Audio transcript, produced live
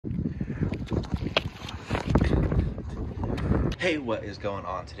Hey, what is going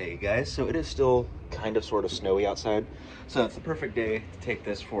on today, guys? So it is still kind of sort of snowy outside, so it's the perfect day to take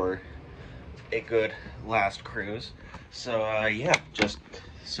this for a good last cruise. So yeah, just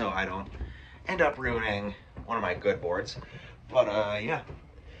so I don't end up ruining one of my good boards. But yeah,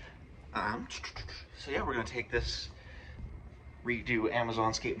 so yeah, we're gonna take this redo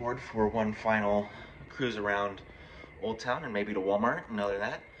Amazon skateboard for one final cruise around Old Town and maybe to Walmart. And other than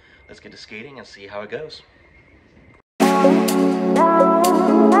that, let's get to skating and see how it goes.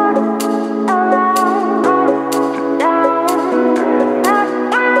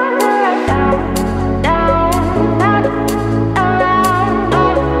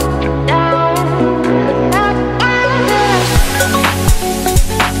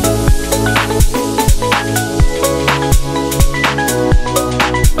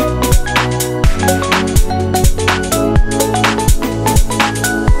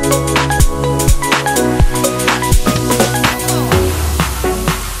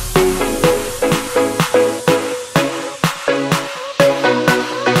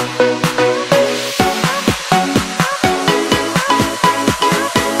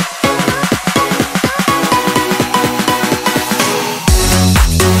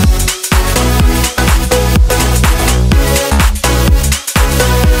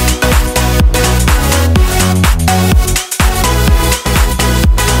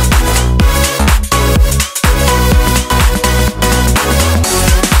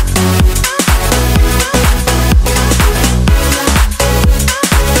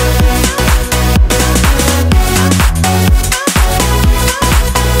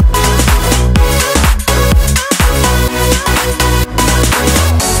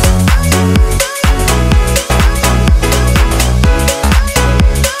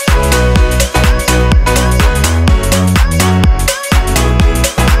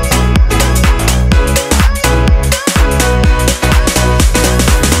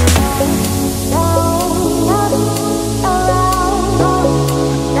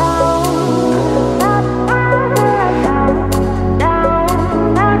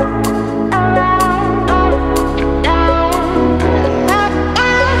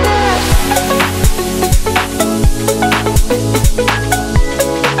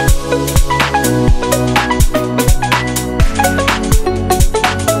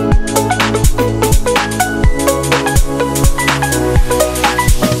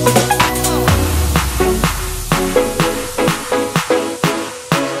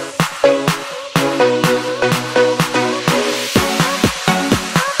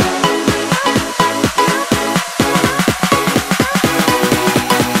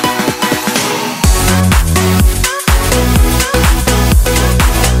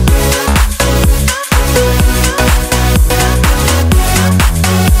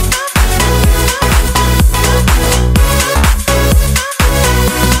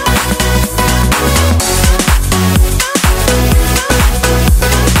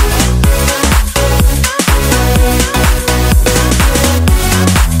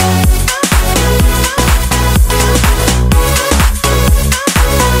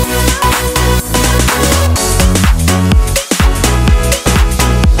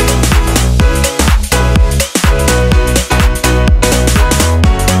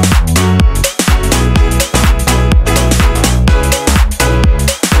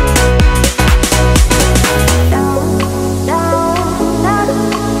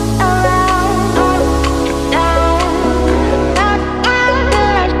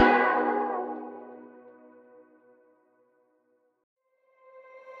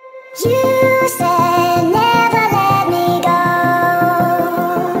 You said never let me go.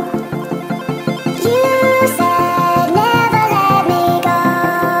 You said never let me go.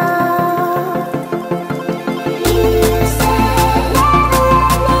 You said never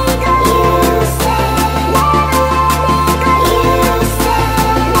let me go. You said never let me go. You said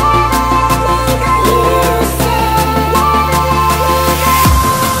never let me go. You said never let me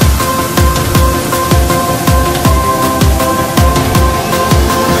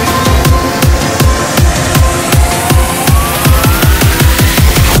go.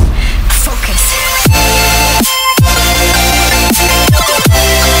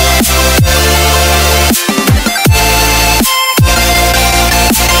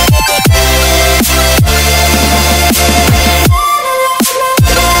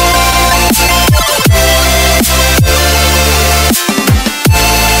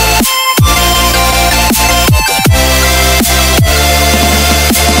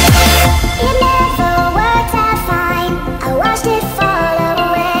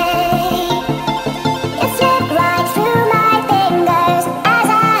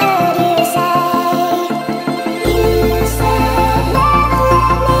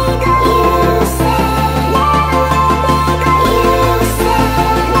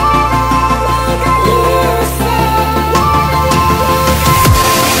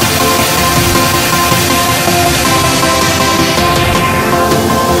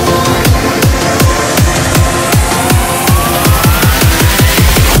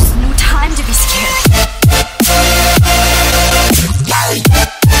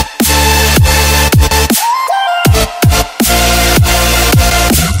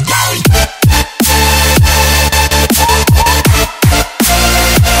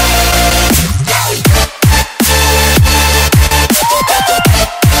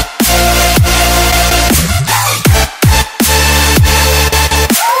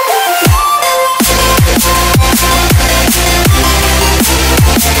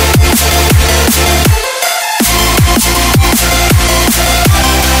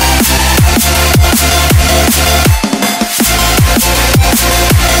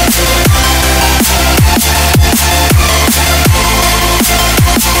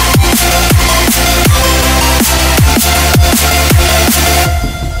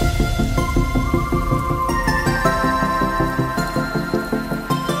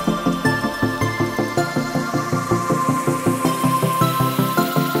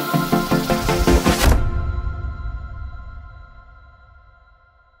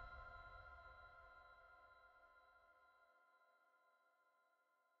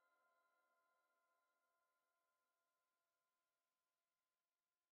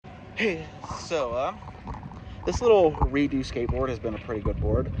 Hey, so this little redo skateboard has been a pretty good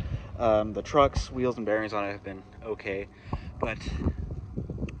board. The trucks, wheels, and bearings on it have been okay, but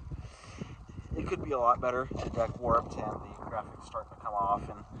it could be a lot better. The deck warped and the graphics starting to come off,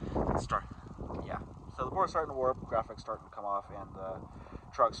 yeah. So the board's starting to warp, graphics starting to come off, and the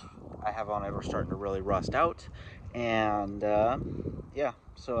trucks I have on it are starting to really rust out. And yeah,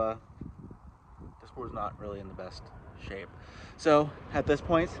 so this board's not really in the best shape. So at this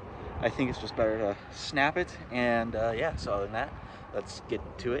point, I think it's just better to snap it. And yeah, so other than that, let's get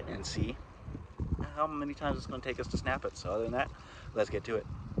to it and see how many times it's going to take us to snap it. So other than that, let's get to it.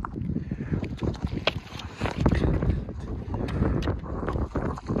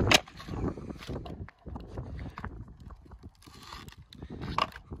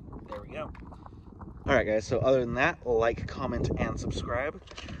 There we go. All right, guys, so other than that, like, comment, and subscribe.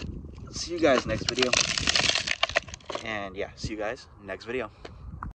 See you guys next video. And yeah, see you guys next video.